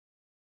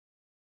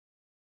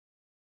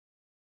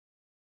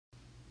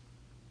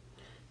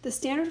The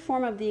standard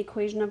form of the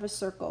equation of a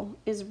circle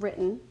is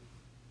written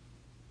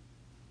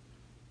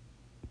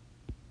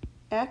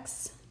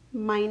x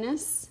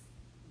minus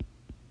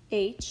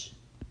h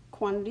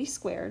quantity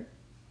squared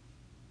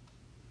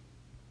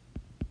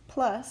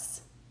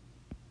plus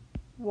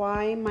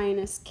y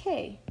minus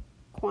k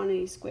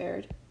quantity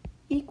squared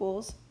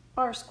equals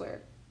r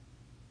squared.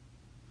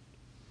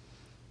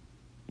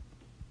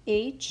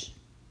 H,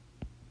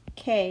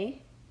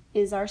 K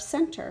is our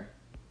center.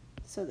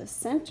 So the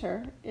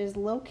center is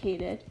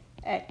located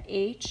at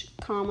H,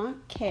 comma,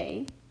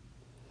 K,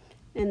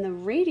 and the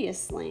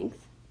radius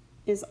length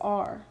is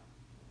R.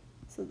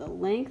 So the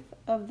length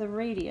of the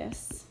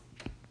radius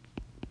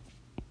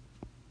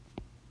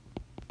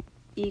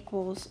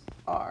equals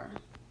R.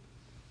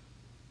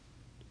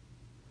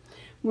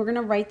 We're going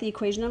to write the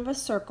equation of a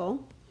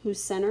circle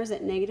whose center is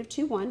at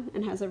 -2, 1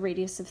 and has a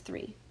radius of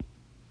 3.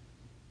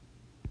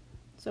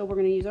 So we're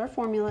going to use our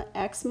formula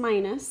x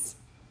minus,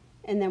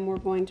 and then we're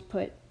going to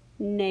put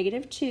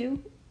 -2,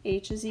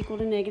 h is equal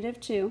to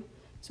 -2,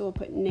 so we'll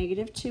put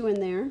 -2 in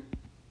there,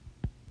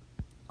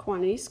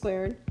 quantity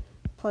squared,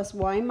 plus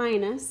y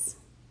minus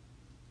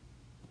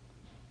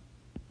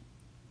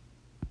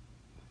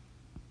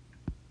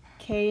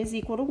k is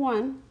equal to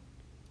 1,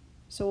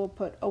 so we'll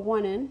put a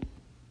 1 in,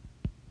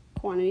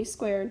 quantity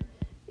squared,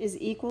 is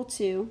equal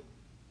to,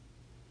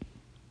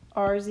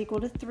 r is equal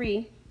to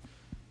 3,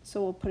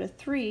 so we'll put a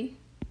 3,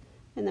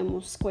 and then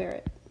we'll square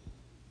it.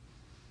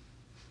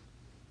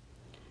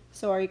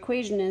 So our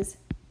equation is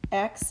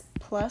x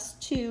plus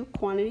 2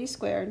 quantity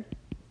squared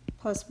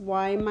plus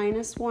y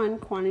minus 1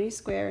 quantity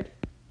squared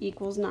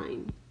equals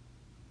 9.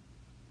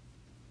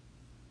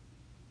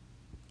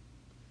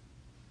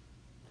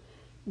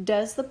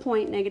 Does the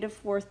point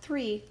 -4,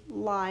 3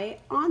 lie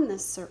on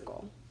this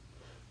circle?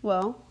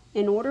 Well,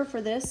 in order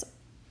for this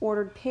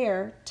ordered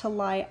pair to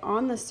lie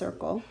on the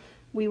circle,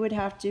 we would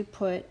have to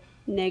put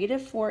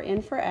 -4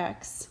 in for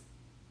x,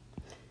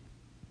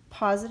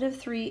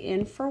 +3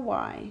 in for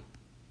y.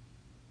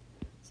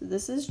 So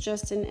this is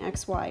just an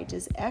xy.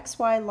 Does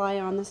xy lie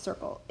on the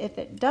circle? If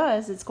it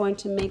does, it's going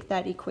to make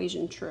that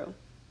equation true.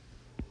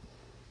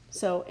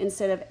 So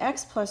instead of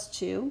x plus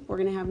 2, we're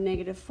going to have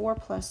 -4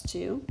 plus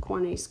 2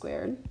 quantity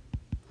squared.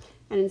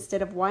 And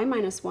instead of y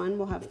minus 1,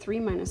 we'll have 3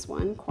 minus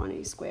 1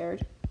 quantity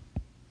squared.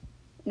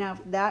 Now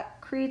if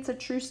that creates a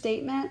true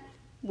statement,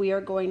 we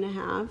are going to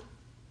have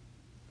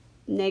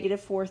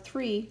 -4,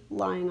 3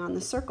 lying on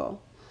the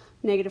circle.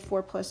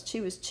 -4 plus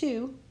 2 is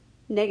 2,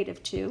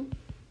 -2.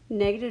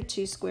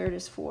 -2 squared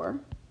is 4.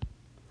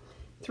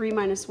 3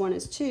 minus 1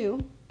 is 2.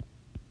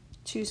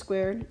 2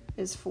 squared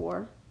is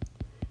 4.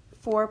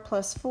 4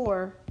 plus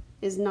 4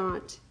 is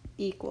not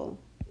equal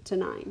to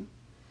 9.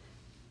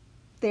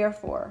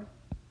 Therefore,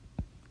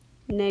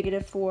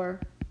 -4,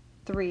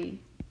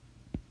 3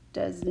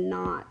 does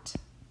not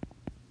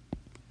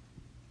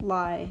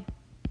lie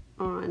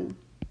on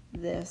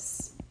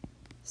this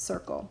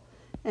circle.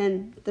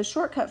 And the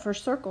shortcut for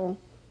circle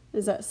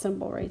is that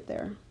symbol right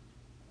there.